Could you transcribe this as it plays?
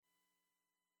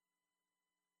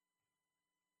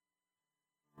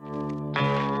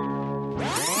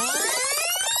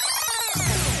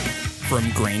From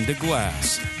grain to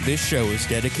glass, this show is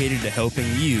dedicated to helping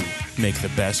you make the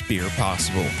best beer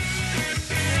possible.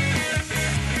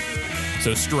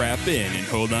 So strap in and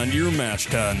hold on to your mash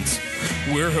tuns.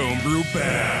 We're Homebrew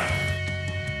Bound.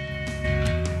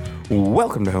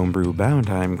 Welcome to Homebrew Bound.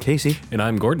 I'm Casey. And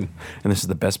I'm Gordon. And this is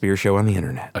the best beer show on the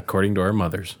internet. According to our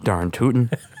mothers. Darn tootin'.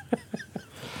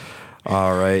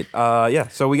 All right.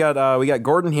 So we got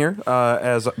Gordon here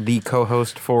as the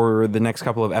co-host for the next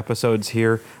couple of episodes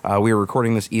here. We were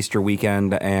recording this Easter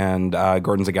weekend, and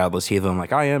Gordon's a godless heathen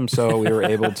like I am, so we were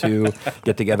able to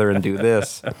get together and do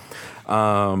this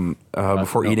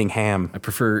before eating ham. I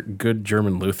prefer good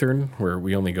German Lutheran, where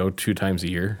we only go 2 times a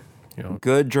year. You know.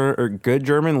 Good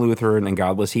German Lutheran and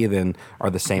godless heathen are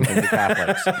the same thing to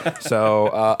Catholics. So,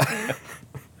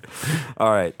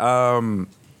 all right.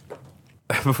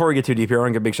 Before we get too deep here, I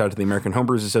want to give a big shout out to the American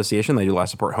Homebrewers Association. They do a lot of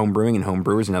support home brewing and home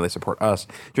brewers, and now they support us.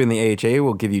 Join the AHA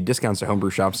will give you discounts to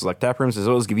homebrew shops, select tap rooms, as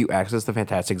well as give you access to the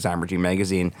fantastic Zymergy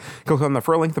magazine. Click on the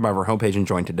for a link above our homepage and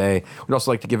join today. We'd also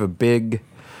like to give a big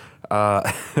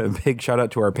shout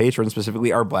out to our patrons,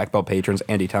 specifically our black belt patrons,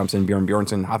 Andy Thompson, Bjorn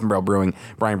Bjornson, Hoffenbrau Brewing,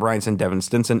 Brian Bryanson, Devin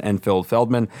Stinson, and Phil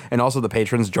Feldman, and also the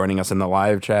patrons joining us in the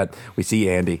live chat. We see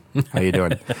you, Andy. How you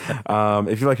doing?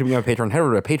 If you'd like to become a patron, head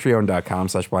over to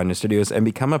patreon.com/blindnessstudios and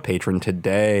become a patron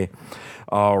today.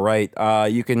 All right.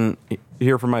 You can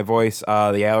hear from my voice. The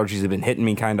allergies have been hitting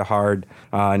me kind of hard,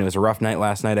 and it was a rough night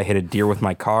last night. I hit a deer with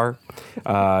my car.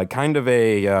 It's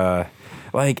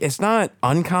not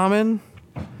uncommon.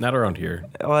 Not around here.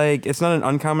 It's not an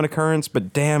uncommon occurrence,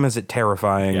 but damn, is it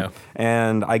terrifying. Yeah.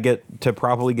 And I get to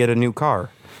probably get a new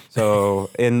car. So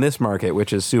in this market,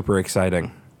 which is super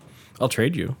exciting. I'll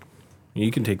trade you.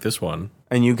 You can take this one.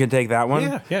 And you can take that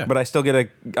one? Yeah. But I still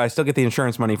get the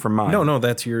insurance money from mine. No,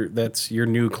 that's your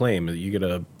new claim. You get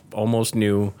a almost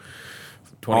new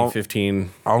 2015.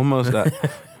 Almost.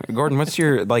 Gordon, what's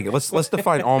your let's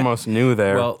define almost new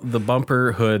there. Well, the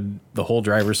bumper, hood, the whole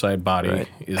driver's side body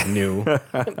is new.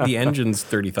 The engine's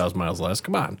 30,000 miles less.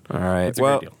 Come on. All right. It's a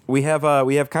great deal. we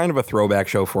have kind of a throwback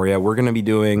show for you. We're going to be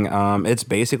doing it's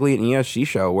basically an ESG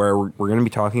show where we're going to be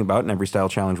talking about an Every Style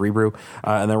Challenge rebrew,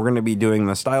 and then we're going to be doing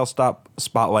the Style Stop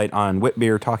Spotlight on wit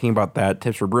beer, talking about that,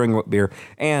 tips for brewing wit beer,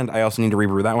 and I also need to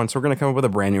rebrew that one, so we're going to come up with a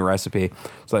brand new recipe.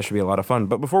 So that should be a lot of fun.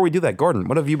 But before we do that, Gordon,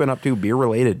 what have you been up to beer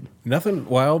related? Nothing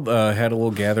wild. Had a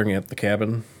little gathering at the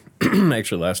cabin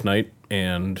actually last night,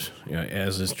 and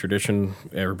as is tradition,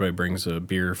 everybody brings a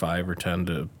beer, 5 or 10,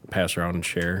 to pass around and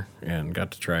share, and got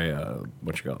to try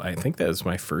I think that is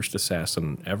my first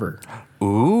Assassin ever.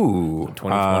 Ooh.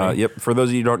 2020. Yep. For those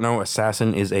of you who don't know,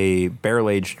 Assassin is a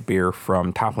barrel-aged beer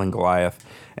from Toppling Goliath,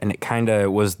 and it kind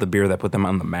of was the beer that put them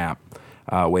on the map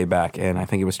way back, and I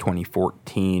think it was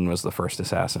 2014 was the first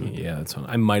Assassin. Yeah,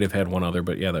 I might have had one other,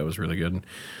 but yeah, that was really good.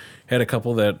 Had a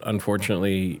couple that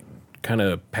unfortunately kind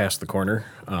of passed the corner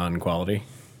on quality.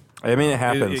 I mean, it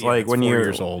happens. When you're 4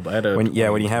 years old, when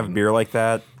you have beer like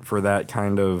that for that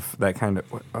kind of.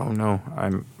 Oh no,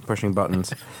 I'm pushing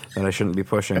buttons that I shouldn't be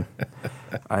pushing.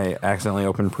 I accidentally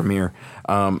opened Premiere.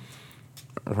 We're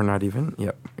not even.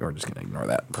 Yep, we're just gonna ignore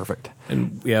that. Perfect.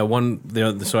 And yeah,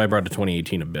 so I brought a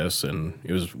 2018 Abyss, and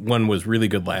one was really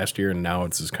good last year, and now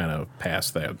it's just kind of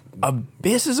past that.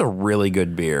 Abyss is a really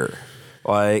good beer.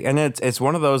 And it's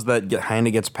one of those that kind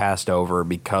of gets passed over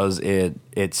because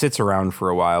it sits around for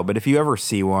a while. But if you ever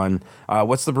see one,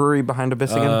 what's the brewery behind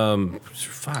Abyss again?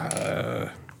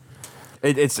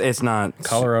 It's not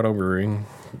Colorado Brewing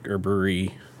or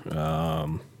Brewery.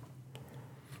 I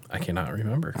cannot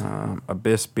remember.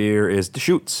 Abyss beer is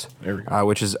Deschutes, there we go.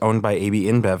 which is owned by AB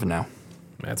InBev now.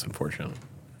 That's unfortunate.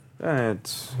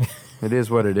 It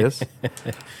is what it is.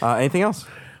 Anything else?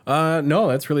 No,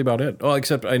 that's really about it. Well,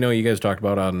 except I know you guys talked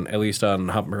about at least on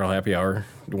Hoppingerl Happy Hour,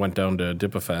 went down to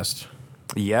Dipafest.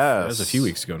 Yes. That was a few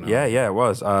weeks ago now. Yeah, it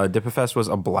was. Dipafest was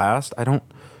a blast. we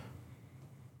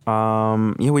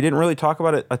didn't really talk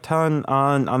about it a ton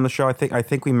on the show. I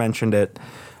think we mentioned it.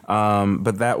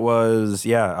 But that was,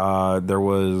 there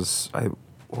was,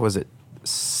 what was it,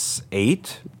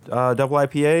 8 double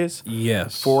IPAs?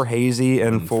 Yes. 4 hazy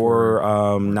and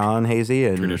 4 non-hazy.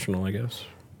 And traditional, I guess.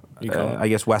 I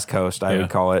guess West Coast, I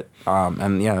would call it.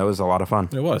 And yeah, that was a lot of fun.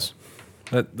 It was.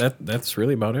 That's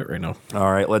really about it right now.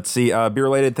 All right, let's see.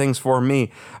 Beer-related things for me.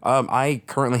 I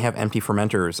currently have empty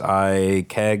fermenters. I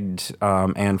kegged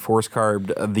and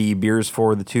force-carbed the beers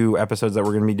for the 2 episodes that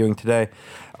we're going to be doing today.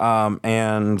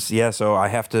 So I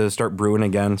have to start brewing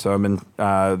again. So I've been,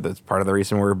 that's part of the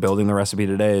reason we're building the recipe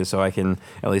today, so I can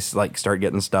at least start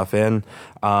getting stuff in.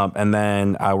 And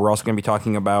then we're also going to be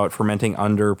talking about fermenting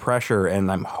under pressure, and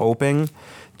I'm hoping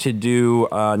to do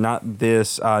not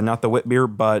the wit beer,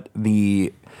 but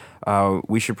the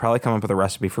we should probably come up with a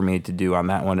recipe for me to do on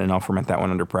that one, and I'll ferment that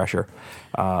one under pressure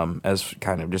as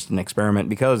kind of just an experiment,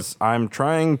 because I'm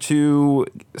trying to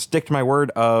stick to my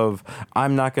word of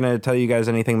I'm not going to tell you guys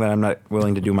anything that I'm not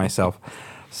willing to do myself.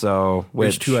 So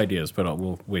there's two ideas, but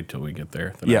we'll wait till we get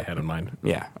there that I had in mind.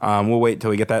 Yeah, we'll wait till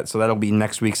we get that. So that'll be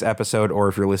next week's episode, or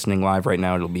if you're listening live right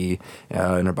now, it'll be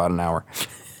in about an hour.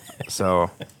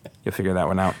 So you'll figure that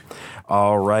one out.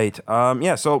 All right.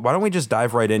 So why don't we just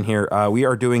dive right in here? We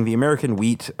are doing the American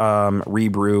Wheat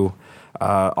rebrew.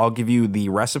 I'll give you the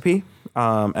recipe,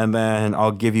 and then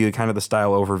I'll give you kind of the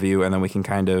style overview, and then we can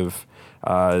kind of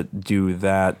do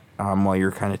that while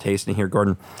you're kind of tasting here,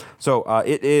 Gordon. So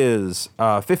it is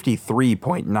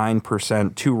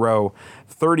 53.9% two-row,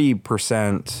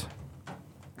 30%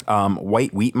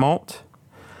 white wheat malt,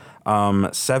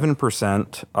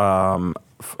 7%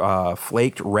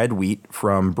 flaked red wheat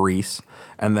from Briess,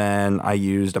 and then I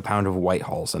used a pound of white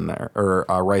hulls in there, or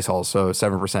rice hulls, so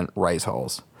 7% rice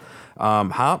hulls.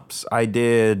 Hops, I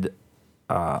did...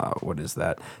 what is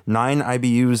that? 9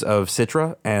 IBUs of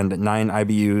Citra and 9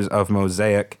 IBUs of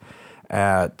Mosaic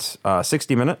at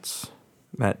 60 minutes.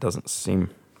 That doesn't seem...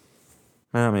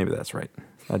 maybe that's right.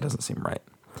 That doesn't seem right.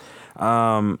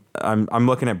 I'm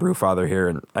looking at Brewfather here,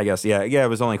 and I guess, it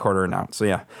was only quarter an ounce, so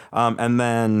yeah. And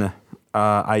then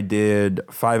I did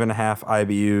 5.5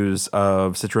 IBUs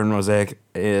of Citra and Mosaic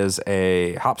is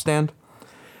a hop stand,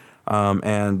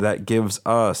 and that gives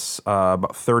us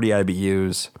about 30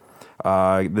 IBUs.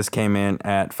 This came in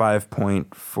at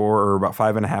 5.4 or about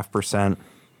 5.5%.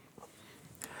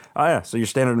 So your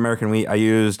standard American wheat. I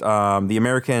used the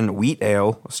American Wheat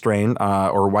Ale strain,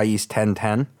 or Wyeast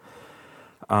 1010.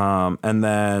 And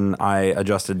then I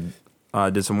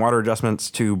did some water adjustments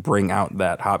to bring out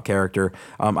that hop character.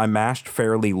 I mashed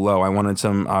fairly low. I wanted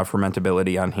some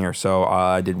fermentability on here, so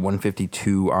I did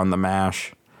 152 on the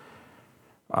mash.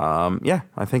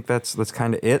 I think that's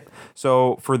kind of it.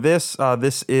 So for this,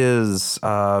 this is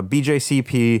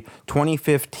BJCP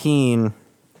 2015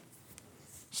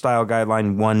 style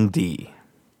guideline 1D,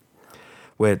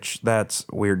 which that's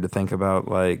weird to think about.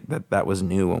 Like that was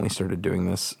new when we started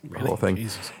doing this whole thing.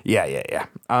 Jesus. Yeah.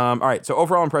 All right. So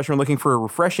overall impression, we're looking for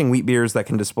refreshing wheat beers that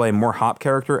can display more hop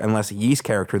character and less yeast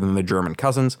character than the German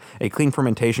cousins. A clean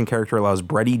fermentation character allows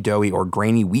bready, doughy, or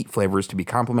grainy wheat flavors to be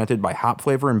complemented by hop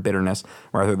flavor and bitterness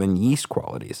rather than yeast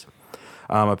qualities.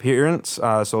 Appearance,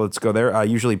 so let's go there.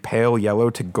 Usually pale yellow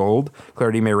to gold.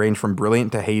 Clarity may range from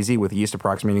brilliant to hazy, with yeast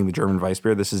approximating the German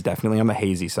Weissbier. This is definitely on the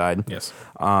hazy side. Yes.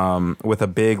 With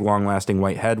a big, long-lasting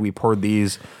white head. We poured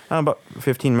these about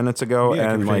 15 minutes ago,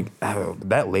 and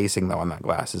that lacing, though, on that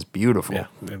glass is beautiful. Yeah,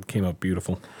 it came up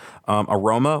beautiful.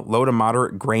 Aroma, low to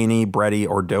moderate, grainy, bready,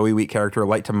 or doughy wheat character,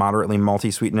 light to moderately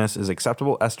malty sweetness is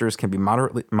acceptable. Esters can be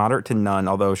moderate to none,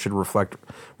 although should reflect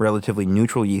relatively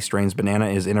neutral yeast strains. Banana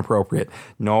is inappropriate.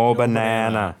 No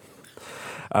banana.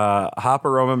 Hop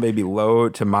aroma may be low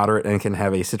to moderate and can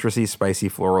have a citrusy, spicy,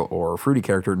 floral, or fruity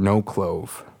character. No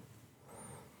clove.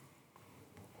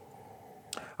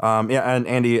 And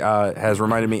Andy has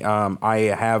reminded me,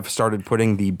 I have started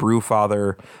putting the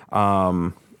Brewfather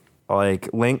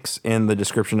links in the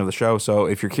description of the show. So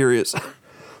if you're curious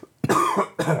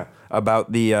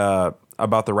about the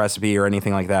recipe or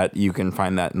anything like that, you can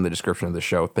find that in the description of the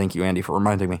show. Thank you, Andy, for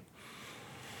reminding me.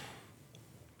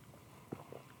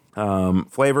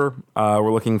 Flavor,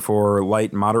 we're looking for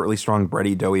light, moderately strong,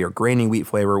 bready, doughy, or grainy wheat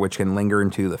flavor, which can linger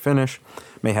into the finish.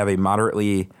 May have a moderate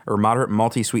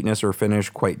malty sweetness or finish,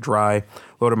 quite dry.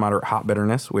 Low to moderate hop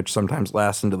bitterness, which sometimes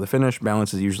lasts into the finish.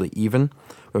 Balance is usually even,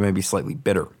 but may be slightly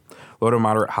bitter. Low to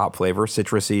moderate hop flavor,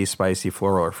 citrusy, spicy,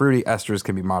 floral, or fruity. Esters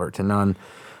can be moderate to none.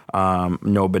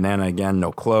 No banana again,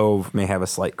 no clove. May have a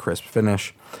slight crisp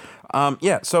finish.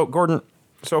 So Gordon,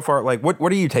 so far,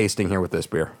 what are you tasting here with this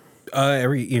beer?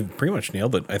 You pretty much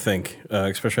nailed it, I think.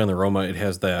 Especially on the aroma, it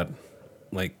has that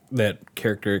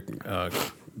character,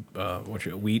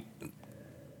 wheat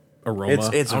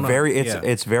aroma.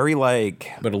 It's very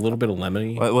like, but a little bit of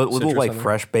lemony, a little like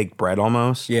fresh baked bread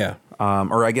almost. Yeah.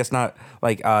 Or I guess not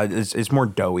like it's more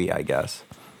doughy, I guess.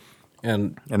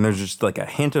 And there's just like a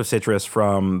hint of citrus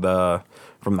from the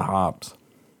hops.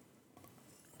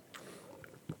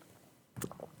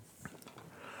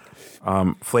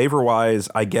 Flavor wise,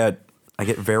 I get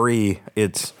very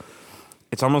it's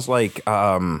almost like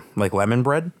lemon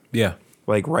bread. Yeah.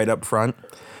 Like right up front.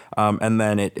 And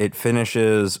then it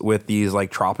finishes with these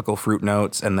like tropical fruit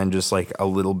notes, and then just like a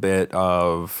little bit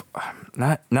of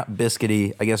not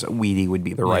biscuity, I guess wheaty would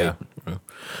be the right. Yeah.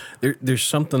 There's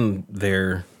something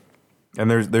there, and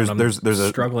there's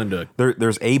struggling to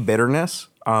there's a bitterness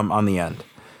on the end,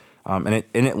 and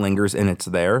it lingers and it's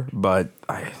there, but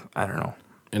I don't know.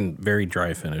 and very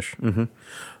dry finish. Mm-hmm.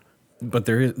 But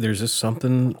there's just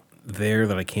something there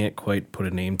that I can't quite put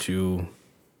a name to.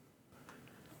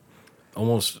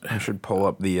 Almost, I should pull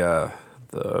up the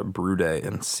brew day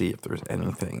and see if there's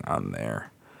anything on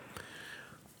there.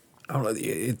 I don't know.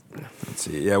 Let's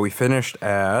see. Yeah, we finished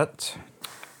at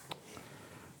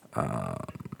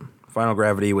final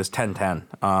gravity was 1010,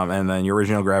 and then your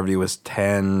original gravity was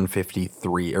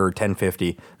 1053 or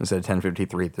 1050 instead of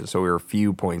 1053. So we were a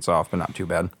few points off, but not too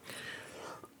bad.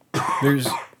 There's,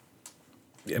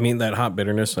 I mean, that hot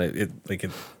bitterness,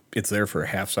 it's there for a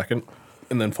half second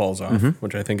and then falls off,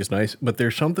 which I think is nice. But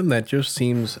there's something that just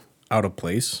seems out of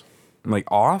place.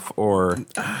 Like off or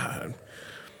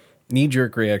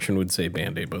knee-jerk reaction would say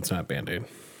Band-Aid, but it's not Band-Aid.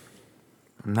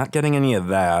 I'm not getting any of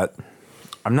that.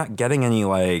 I'm not getting any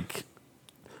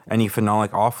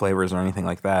phenolic off flavors or anything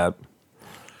like that.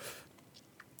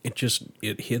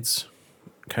 It hits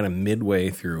kind of midway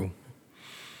through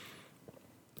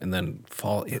and then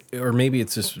or maybe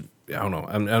it's just, I don't know.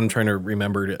 I'm trying to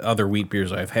remember other wheat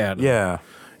beers I've had. Yeah.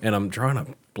 And I'm drawing a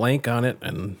blank on it,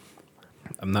 and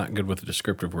I'm not good with the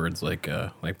descriptive words like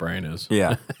Brian is.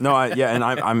 Yeah. No, and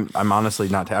I'm honestly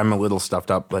not. I'm a little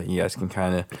stuffed up, but you guys can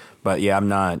kind of. But yeah,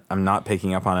 I'm not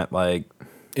picking up on it. Like,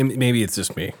 maybe it's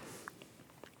just me.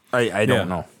 I don't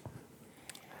know.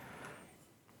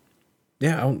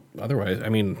 Yeah. Otherwise, I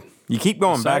mean, you keep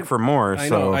going back for more. I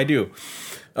know, I do.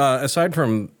 Aside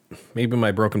from maybe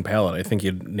my broken palate, I think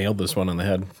you nailed this one on the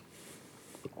head.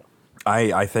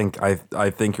 I think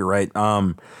you're right.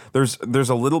 There's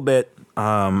a little bit,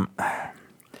 and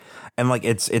like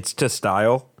it's to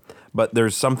style, but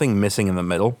there's something missing in the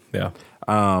middle. Yeah.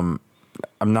 I'm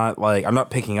not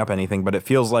picking up anything, but it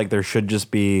feels like there should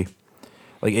just be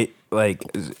so I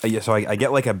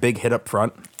get like a big hit up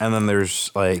front, and then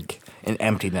there's like an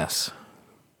emptiness.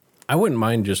 I wouldn't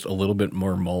mind just a little bit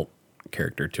more malt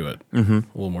character to it. Mm-hmm. A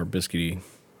little more biscuity.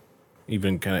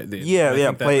 Even kind of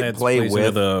play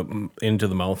with into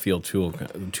the mouthfeel too,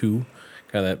 kind of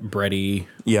that bready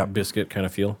biscuit kind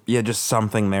of feel. Yeah, just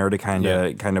something there to kind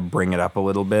of bring it up a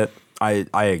little bit. I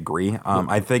agree.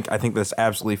 I think this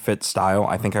absolutely fits style.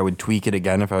 I think I would tweak it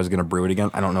again if I was going to brew it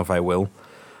again. I don't know if I will.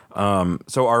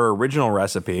 So our original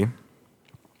recipe,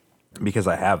 because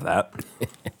I have that.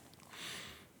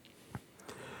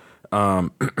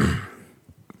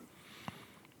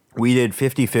 We did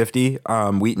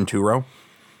 50-50 wheat and two-row.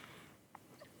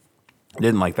 I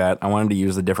didn't like that. I wanted to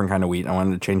use a different kind of wheat. I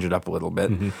wanted to change it up a little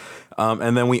bit. Mm-hmm.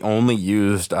 And then we only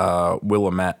used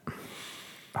Willamette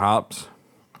hops.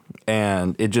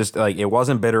 And it just, it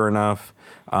wasn't bitter enough.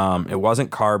 It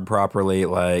wasn't carb properly.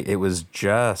 It was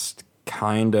just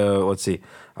kind of, let's see,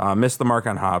 missed the mark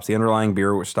on hops. The underlying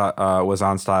beer was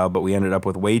on style, but we ended up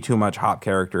with way too much hop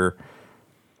character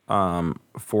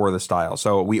for the style.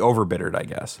 So we overbittered, I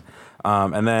guess.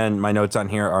 And then my notes on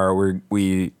here are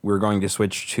we're going to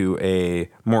switch to a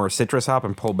more citrus hop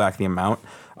and pull back the amount.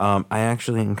 I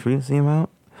actually increased the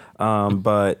amount,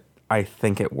 but I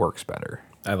think it works better.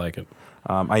 I like it.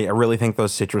 I really think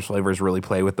those citrus flavors really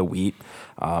play with the wheat,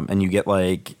 and you get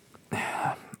you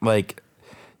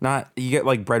get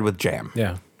like bread with jam.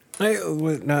 Yeah.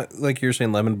 Not like you're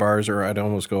saying lemon bars, or I'd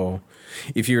almost go,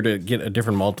 if you were to get a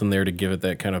different malt in there to give it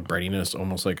that kind of breadiness,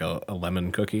 almost like a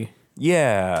lemon cookie.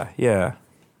 Yeah.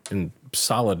 And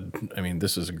solid. I mean,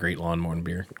 this is a great lawnmower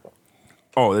beer.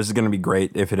 Oh, this is going to be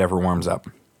great if it ever warms up.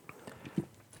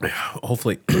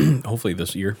 Hopefully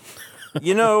this year.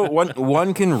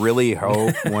 One can really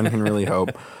hope. One can really hope.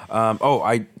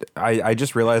 I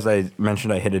just realized I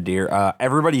mentioned I hit a deer.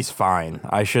 Everybody's fine.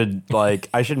 I should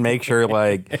make sure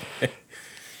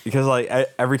because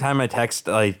every time I text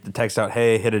out,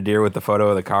 hey, hit a deer with the photo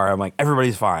of the car, I'm like,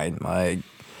 everybody's fine.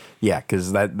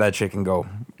 Because that shit can go.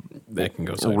 That can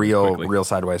go real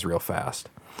sideways real fast.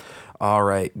 All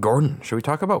right, Gordon, should we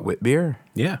talk about wit beer?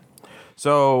 Yeah.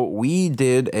 So we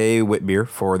did a wit beer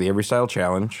for the Every Style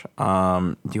Challenge.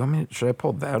 Do you want me? Should I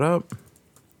pull that up?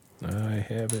 I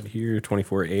have it here,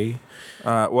 24A.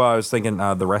 Well, I was thinking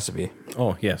the recipe.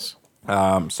 Oh, yes.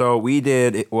 So we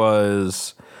did. It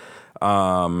was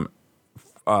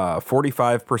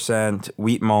 45%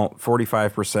 wheat malt,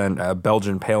 45%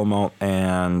 Belgian pale malt,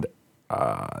 and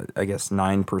I guess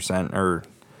 9% or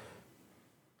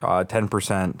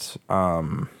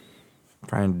 10%.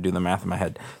 Trying to do the math in my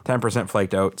head. 10%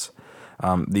 flaked oats.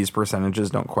 These percentages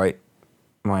don't quite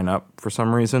line up for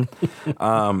some reason.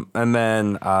 And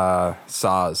then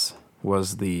Saaz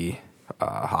was the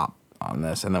hop on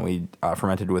this. And then we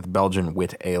fermented with Belgian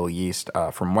wit ale yeast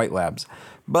from White Labs.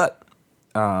 But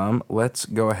Let's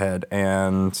go ahead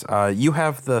and you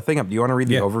have the thing up. Do you want to read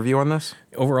the overview on this?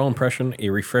 Overall impression: a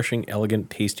refreshing, elegant,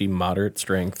 tasty, moderate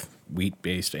strength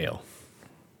wheat-based ale.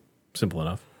 Simple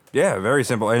enough. Yeah, very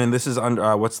simple. And this is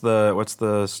under what's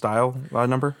the style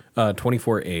number?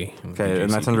 24A. Okay,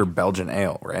 and that's under Belgian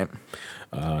ale, right?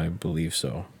 I believe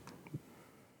so.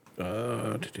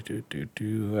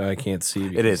 I can't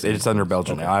see. It is. It's under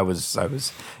Belgian ale. I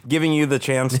was giving you the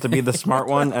chance to be the smart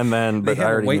one, and then They but I have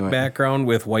a already white knew it. background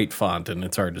with white font, and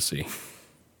it's hard to see.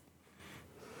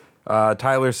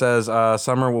 Tyler says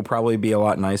summer will probably be a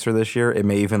lot nicer this year. It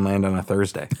may even land on a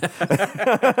Thursday.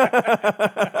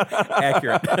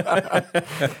 Accurate.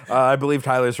 I believe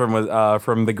Tyler's from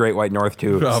the Great White North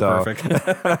too. Oh, so. perfect.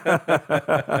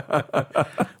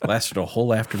 Lasted a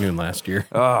whole afternoon last year.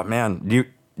 Oh man, do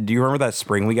you remember that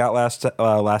spring we got last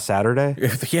Saturday?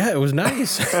 Yeah, it was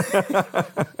nice.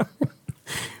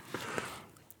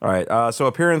 All right. So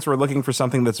appearance, we're looking for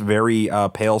something that's very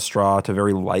pale straw to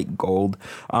very light gold.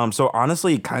 So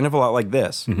honestly, kind of a lot like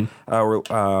this.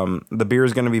 The beer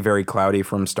is going to be very cloudy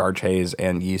from starch haze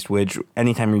and yeast, which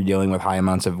anytime you're dealing with high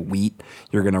amounts of wheat,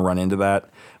 you're going to run into that,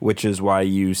 which is why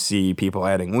you see people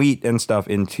adding wheat and stuff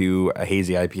into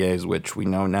hazy IPAs, which we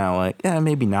know now, like,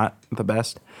 maybe not the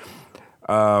best.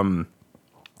 Aroma.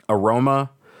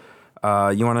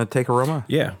 You want to take aroma?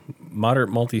 Yeah. Moderate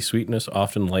malty sweetness,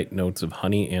 often light notes of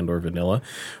honey and or vanilla,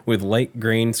 with light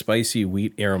grain, spicy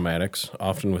wheat aromatics,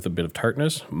 often with a bit of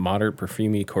tartness, moderate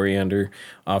perfumy coriander,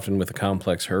 often with a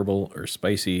complex herbal or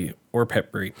spicy or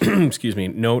peppery,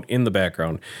 note in the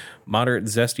background, moderate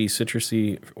zesty,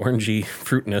 citrusy, orangey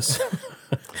fruitness.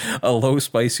 A low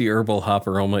spicy herbal hop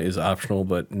aroma is optional,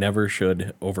 but never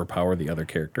should overpower the other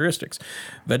characteristics.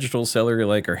 Vegetal,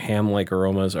 celery-like, or ham-like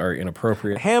aromas are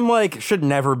inappropriate. Ham-like should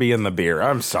never be in the beer.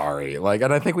 I'm sorry.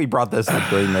 And I think we brought this up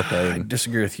during the thing.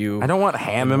 Disagree with you. I don't want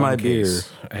ham in my beer.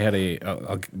 I had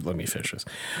let me finish this.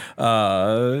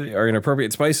 Are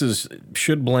inappropriate. Spices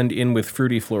should blend in with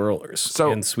fruity florals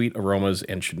and sweet aromas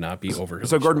and should not be over.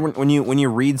 So Gordon, when you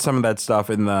read some of that stuff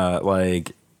in the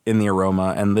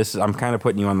aroma, and I'm kind of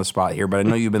putting you on the spot here, but I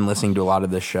know you've been listening to a lot of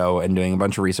this show and doing a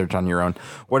bunch of research on your own.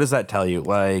 What does that tell you?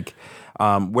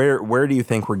 Where do you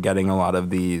think we're getting a lot of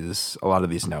these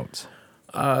notes?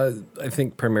 I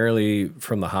think primarily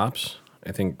from the hops.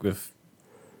 I think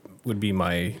would be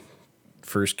my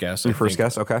first guess.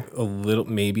 Guess, okay. A little,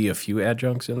 maybe a few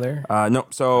adjuncts in there. No,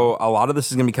 so a lot of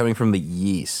this is going to be coming from the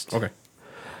yeast. Okay.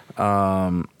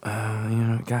 God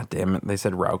damn it, they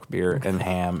said Rauch beer and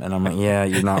ham, and I'm like, yeah,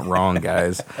 you're not wrong,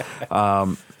 guys. So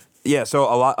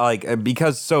a lot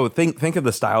because think of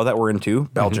the style that we're into,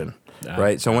 Belgian.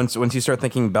 Right, so once you start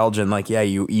thinking Belgian,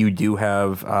 you do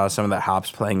have some of that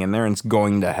hops playing in there, and it's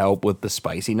going to help with the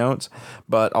spicy notes.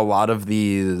 But a lot of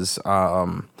these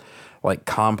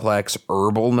complex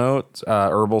herbal notes,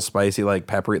 herbal spicy,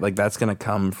 peppery, that's going to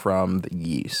come from the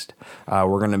yeast.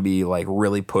 We're going to be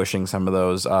really pushing some of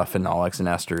those phenolics and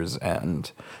esters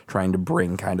and trying to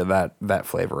bring kind of that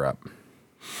flavor up.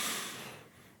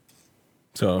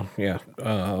 So yeah,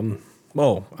 on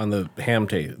the ham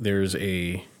taste, there's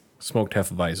a smoked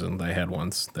Hefeweizen that I had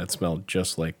once that smelled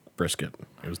just like brisket.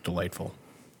 It was delightful.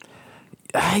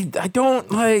 I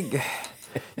don't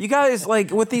you guys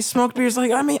with these smoked beers.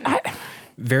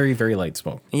 Very, very light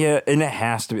smoke. Yeah, and it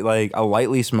has to be a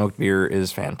lightly smoked beer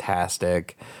is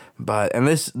fantastic. But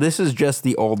this is just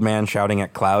the old man shouting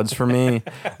at clouds for me.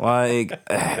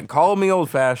 Call me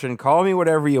old fashioned, call me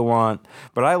whatever you want,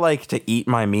 but I like to eat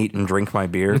my meat and drink my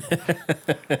beer.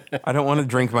 I don't want to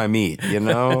drink my meat,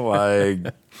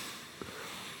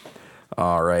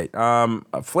 All right.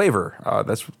 Flavor.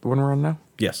 That's the one we're on now?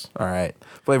 Yes. All right.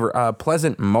 Flavor.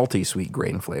 Pleasant malty sweet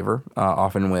grain flavor,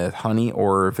 often with honey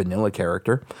or vanilla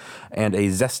character, and a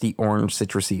zesty orange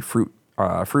citrusy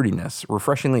fruitiness.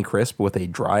 Refreshingly crisp with a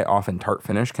dry, often tart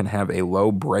finish, can have a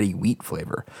low bready wheat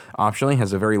flavor. Optionally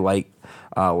has a very light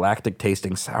lactic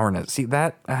tasting sourness. See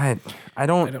that? I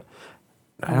don't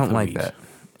like wheat. that.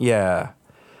 Yeah.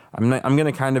 I'm going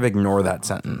to kind of ignore that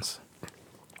sentence.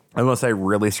 Unless I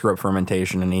really screw up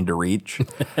fermentation and need to reach.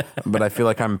 But I feel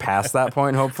like I'm past that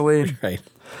point, hopefully. Right.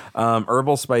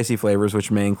 Herbal spicy flavors,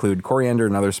 which may include coriander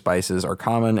and other spices, are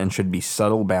common and should be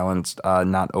subtle, balanced,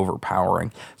 not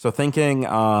overpowering. So thinking,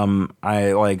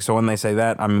 so when they say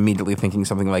that, I'm immediately thinking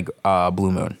something like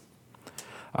Blue Moon,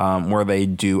 where they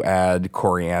do add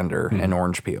coriander and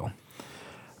orange peel.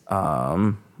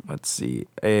 Let's see.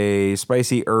 A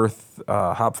spicy earth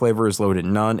hop flavor is loaded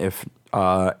none, if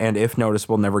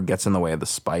noticeable, never gets in the way of the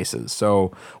spices.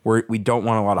 So we don't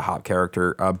want a lot of hop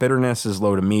character. Bitterness is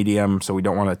low to medium, so we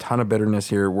don't want a ton of bitterness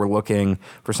here. We're looking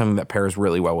for something that pairs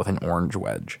really well with an orange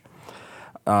wedge.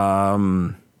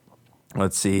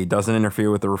 Let's see. Doesn't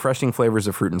interfere with the refreshing flavors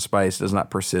of fruit and spice. Does not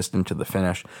persist into the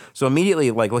finish. So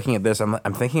immediately, like looking at this,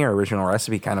 I'm thinking our original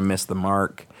recipe kind of missed the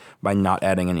mark by not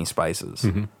adding any spices.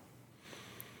 Mm-hmm.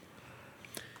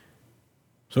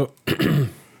 So,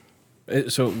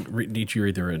 did you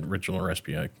read the original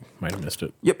recipe? I might have missed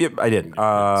it. Yep, I did.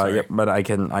 Yep, but I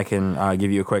can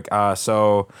give you a quick.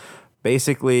 So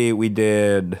basically, we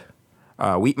did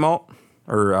wheat malt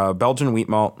or Belgian wheat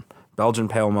malt, Belgian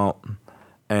pale malt,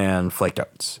 and flaked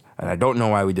oats. And I don't know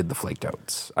why we did the flaked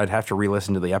oats. I'd have to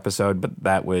re-listen to the episode, but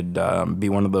that would be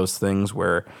one of those things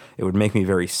where it would make me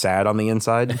very sad on the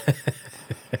inside.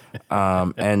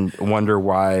 And wonder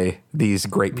why these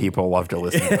great people love to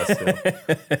listen to us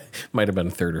too. Might have been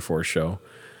third or fourth show.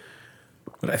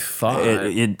 But I thought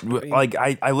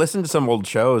I listened to some old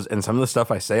shows, and some of the stuff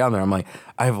I say on there, I'm like,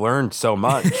 I've learned so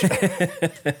much. Could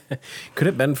it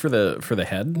have been for the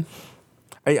head?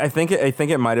 I think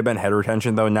it might have been head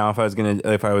retention though. Now,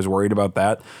 if I was worried about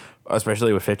that,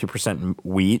 especially with 50%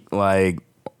 wheat, like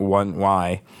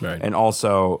why? Right. And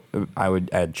also, I would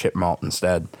add chip malt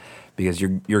instead, because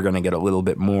you're going to get a little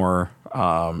bit more.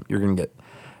 You're going to get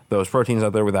those proteins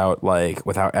out there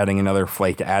without adding another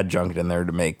flaked adjunct in there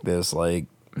to make this like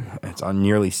it's on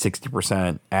nearly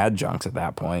 60% adjuncts at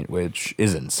that point, which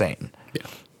is insane. Yeah.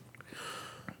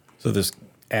 So this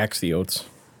axe the oats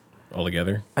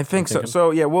altogether? I think so.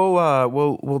 So yeah,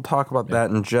 we'll talk about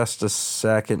that in just a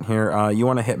second here. You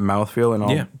want to hit mouthfeel, and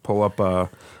I'll pull up a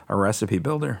recipe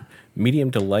builder.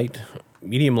 Medium light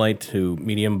to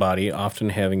medium body, often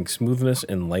having smoothness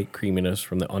and light creaminess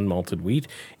from the unmalted wheat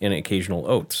and occasional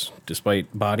oats.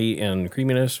 Despite body and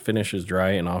creaminess, finish is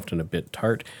dry and often a bit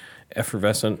tart.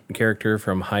 Effervescent character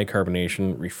from high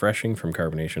carbonation, refreshing from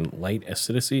carbonation, light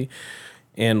acidity,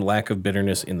 and lack of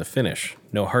bitterness in the finish.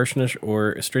 No harshness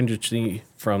or astringency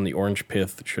from the orange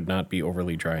pith. Should not be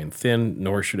overly dry and thin,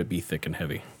 nor should it be thick and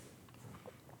heavy.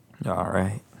 All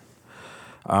right.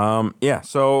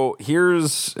 So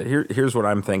here's what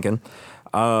I'm thinking.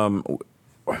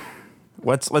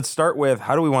 Let's start with,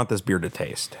 how do we want this beer to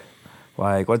taste?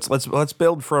 Like let's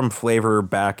build from flavor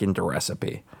back into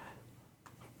recipe.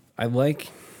 I like,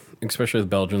 especially with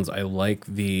Belgians, I like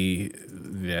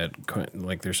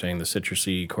like they're saying, the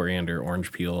citrusy coriander,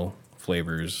 orange peel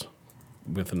flavors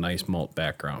with a nice malt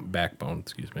backbone,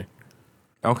 excuse me.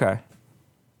 Okay.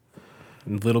 A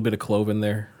little bit of clove in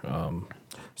there.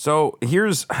 So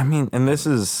and this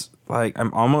is like,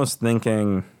 I'm almost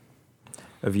thinking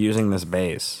of using this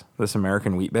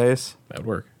American wheat base. That'd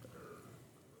work.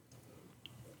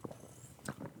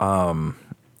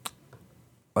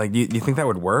 Like, do you think that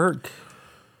would work?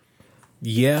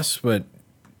 Yes, but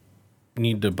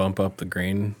need to bump up the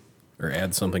grain or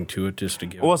add something to it just to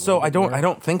give. Well, so I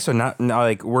don't think so. Not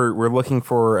like we're looking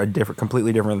for a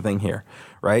completely different thing here,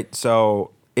 right?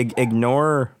 So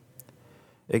ignore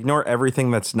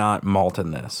everything that's not malt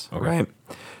in this, okay. Right?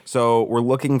 So we're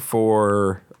looking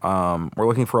for a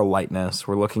lightness.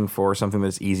 We're looking for something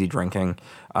that's easy drinking.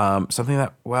 Something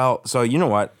that, so you know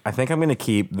what? I think I'm going to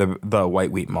keep the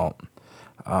white wheat malt.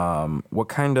 What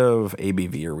kind of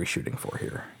ABV are we shooting for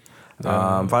here?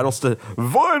 Vital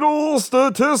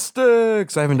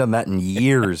statistics. I haven't done that in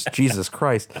years. Jesus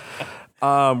Christ.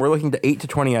 We're looking to 8 to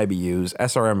 20 IBUs,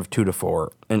 SRM of 2 to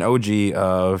 4, an OG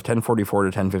of 1044 to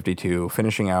 1052,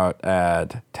 finishing out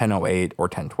at 1008 or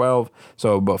 1012.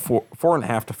 So about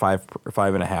 4.5 to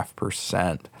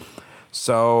 5.5%.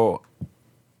 So,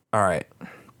 all right.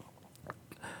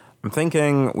 I'm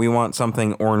thinking we want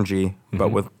something orangey, but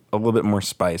with a little bit more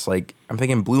spice. Like, I'm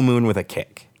thinking Blue Moon with a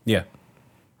kick. Yeah.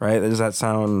 Right? Does that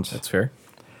sound... That's fair.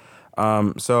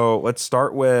 So let's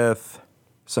start with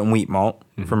some wheat malt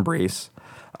from Briess.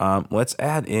 Let's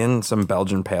add in some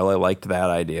Belgian pale. I liked that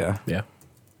idea. Yeah.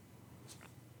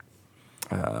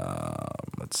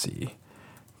 Let's see.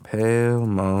 Pale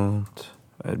malt.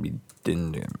 That'd be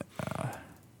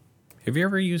Have you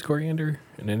ever used coriander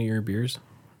in any of your beers?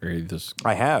 Or this?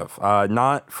 I have.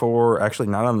 Not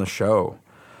on the show.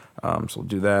 So we'll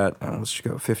do that. Let's just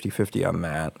go 50-50 on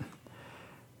that.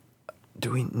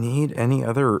 Do we need any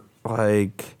other,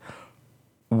 like,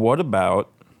 what about,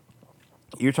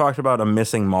 you talked about a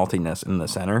missing maltiness in the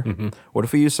center. Mm-hmm. What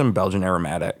if we use some Belgian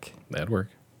aromatic? That'd work.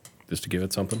 Just to give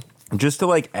it something? Just to,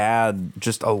 like, add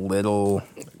just a little.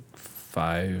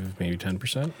 5, maybe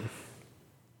 10%?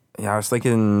 Yeah, I was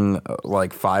thinking,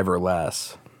 like, 5 or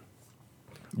less.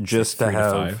 Just to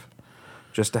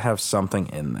have something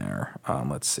in there.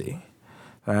 Let's see.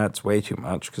 That's way too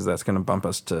much because that's going to bump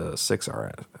us to 6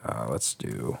 RS. Let's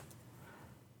do.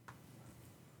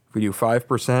 If we do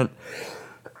 5%.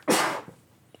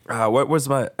 What was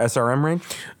my SRM range?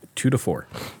 2 to 4.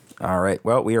 All right.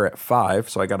 Well, we are at 5,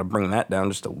 so I got to bring that down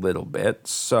just a little bit.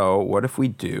 So what if we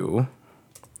do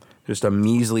just a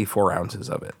measly 4 ounces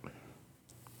of it?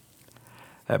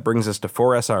 That brings us to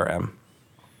 4 SRM.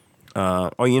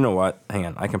 Oh, you know what? Hang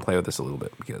on. I can play with this a little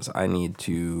bit because I need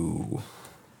to...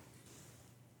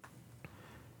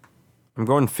 I'm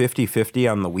going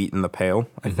 50-50 on the wheat and the pale.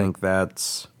 I think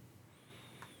that's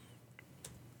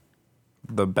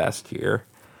the best here.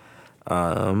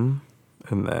 And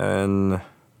then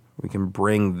we can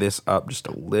bring this up just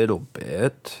a little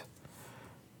bit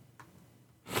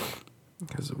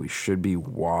because we should be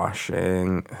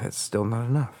washing. It's still not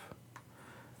enough.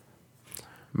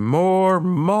 More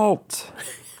malt.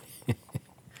 All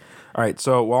right,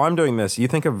 so while I'm doing this, you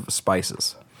think of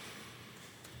spices.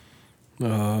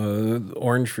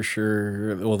 Orange for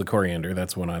sure. Well, the coriander,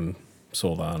 that's one I'm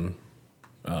sold on.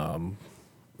 I'm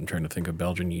trying to think of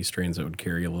Belgian yeast strains that would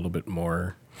carry a little bit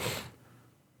more.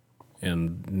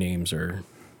 And names are...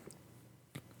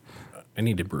 I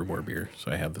need to brew more beer,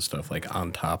 so I have the stuff like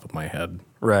on top of my head.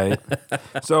 Right.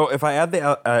 So if I add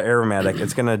the aromatic,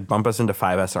 it's going to bump us into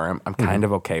 5 SRM. I'm kind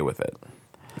of okay with it.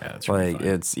 Yeah, that's Like fine.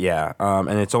 it's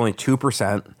and it's only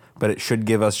 2%, but it should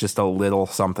give us just a little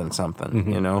something,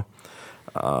 you know.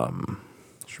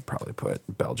 Should probably put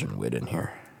Belgian wit in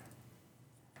here.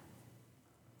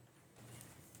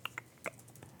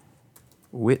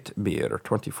 Wit beer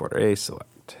 24A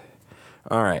select.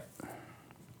 All right.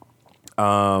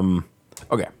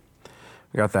 Okay.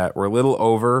 We got that. We're a little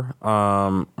over.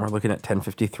 We're looking at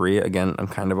 1053. Again, I'm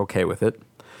kind of okay with it.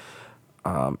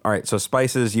 All right. So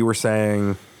spices, you were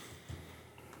saying.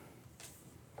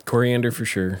 Coriander for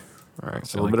sure. All right.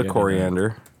 So a little bit of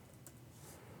coriander.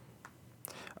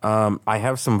 I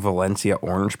have some Valencia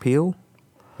orange peel.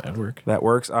 That'd work. That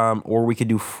works. Or we could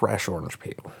do fresh orange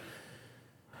peel.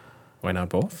 Why not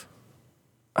both?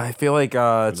 I feel like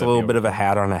it's a little bit of a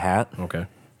hat on a hat. Okay.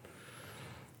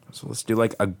 So let's do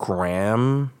like a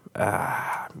gram.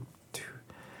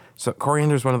 So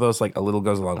coriander is one of those, like a little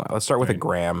goes a long way. Let's start with a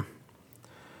gram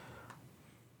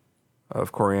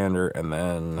of coriander, and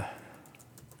then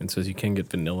It says you can get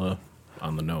vanilla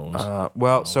on the nose.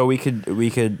 so we could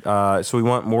so we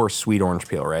want more sweet orange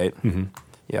peel, right? Mm-hmm.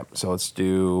 Yep. So let's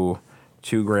do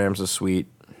 2 grams of sweet,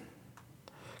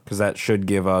 because that should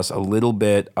give us a little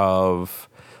bit of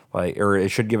it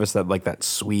should give us that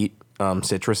sweet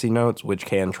citrusy notes, which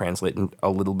can translate a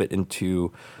little bit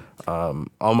into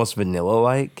almost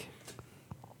vanilla-like.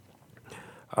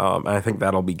 And I think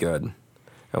that'll be good.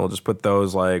 And we'll just put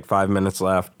those 5 minutes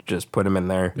left. Just put them in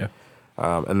there. Yeah.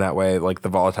 And that way, the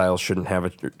volatiles shouldn't have a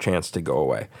chance to go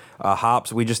away.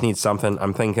 Hops, we just need something.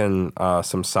 I'm thinking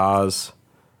some Saaz.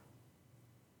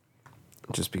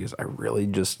 Just because I really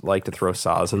just like to throw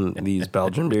Saaz in these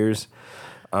Belgian beers.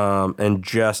 And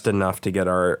just enough to get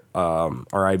our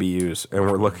IBUs.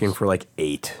 And we're looking for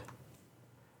 8.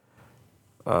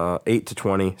 8 to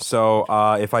 20. So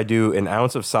if I do an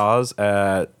ounce of Saaz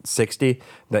at 60,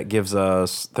 that gives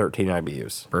us 13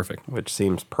 IBUs. Perfect. Which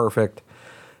seems perfect.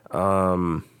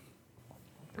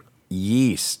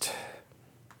 Yeast.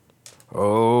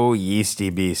 Oh, yeasty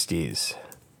beasties.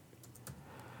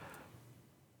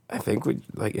 I think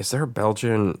is there a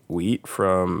Belgian wheat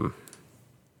from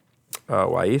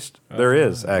Yeast? There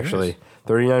is, actually.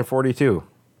 3942.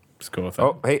 Let's go with that.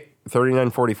 Oh, hey,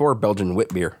 3944 Belgian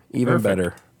wit beer. Even Perfect.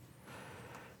 better.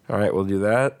 All right, we'll do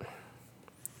that.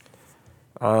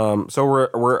 So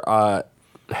we're a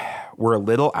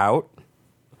little out,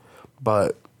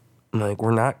 but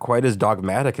we're not quite as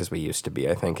dogmatic as we used to be,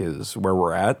 I think is where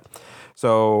we're at.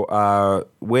 So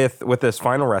with this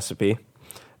final recipe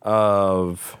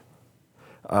of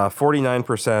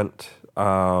 49%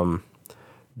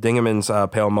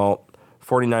 Dingemans pale malt,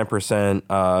 49%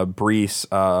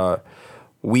 Briess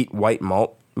wheat white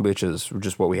malt, which is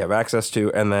just what we have access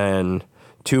to, and then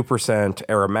 2%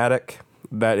 aromatic.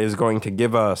 That is going to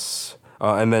give us,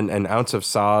 and then an ounce of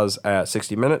Saaz at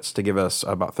 60 minutes to give us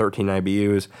about 13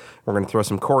 IBUs. We're going to throw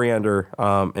some coriander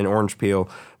and orange peel,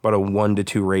 about a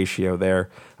 1-to-2 ratio there.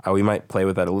 We might play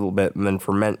with that a little bit, and then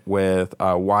ferment with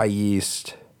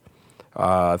Wyeast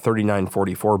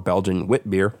 3944 Belgian wit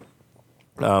beer.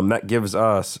 That gives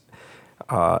us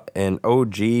an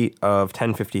OG of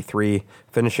 1053,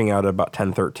 finishing out at about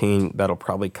 1013. That'll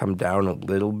probably come down a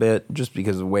little bit just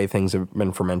because of the way things have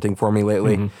been fermenting for me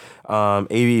lately.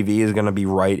 Mm-hmm. ABV is going to be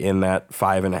right in that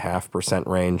 5.5%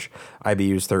 range.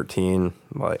 IBU's 13.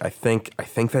 I think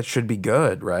that should be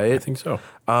good, right? I think so.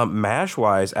 Mash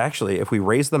wise, actually, if we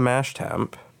raise the mash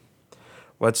temp,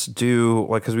 let's do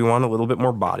because we want a little bit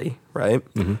more body, right?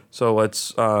 Mm-hmm. So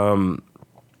let's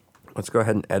go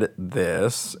ahead and edit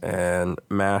this and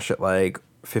mash it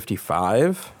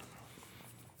 55.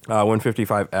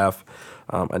 155F.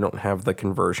 I don't have the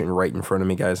conversion right in front of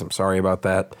me, guys. I'm sorry about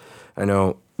that. I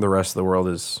know the rest of the world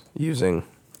is using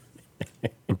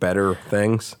better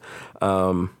things.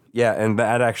 Yeah, and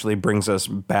that actually brings us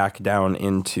back down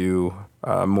into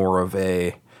more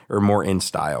in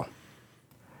style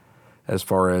as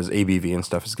far as ABV and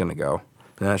stuff is going to go.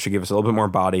 And that should give us a little bit more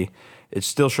body. It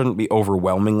still shouldn't be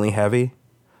overwhelmingly heavy,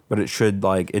 but it should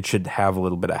have a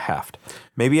little bit of heft.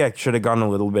 Maybe I should have gone a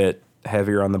little bit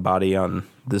heavier on the body on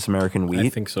this American wheat. I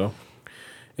think so.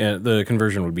 And the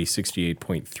conversion would be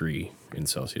 68.3 in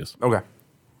Celsius. Okay.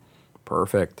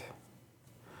 Perfect.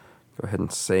 Go ahead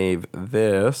and save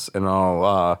this, and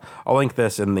I'll link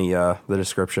this in the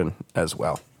description as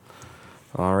well.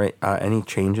 All right. Any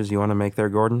changes you want to make there,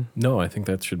 Gordon? No, I think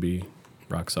that should be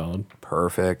rock solid.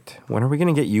 Perfect. When are we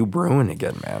going to get you brewing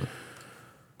again, man?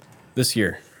 This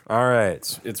year. All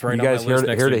right. It's right you on guys my list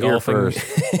next to golfing,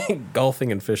 first.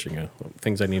 golfing and fishing.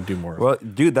 Things I need to do more of. Well,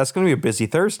 dude, that's going to be a busy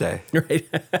Thursday. Right.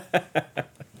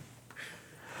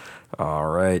 All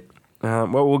right.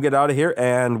 Well, we'll get out of here,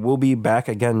 and we'll be back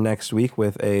again next week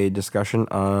with a discussion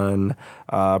on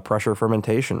pressure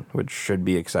fermentation, which should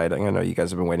be exciting. I know you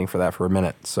guys have been waiting for that for a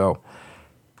minute. So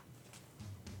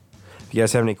if you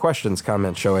guys have any questions,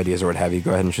 comments, show ideas, or what have you,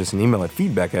 go ahead and shoot us an email at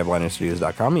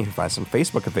feedback@blindnewstudios.com. You can find us on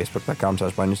Facebook at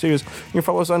facebook.com/blindnewstudios. You can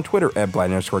follow us on Twitter at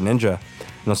blind_ninja. And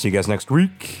I'll see you guys next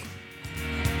week.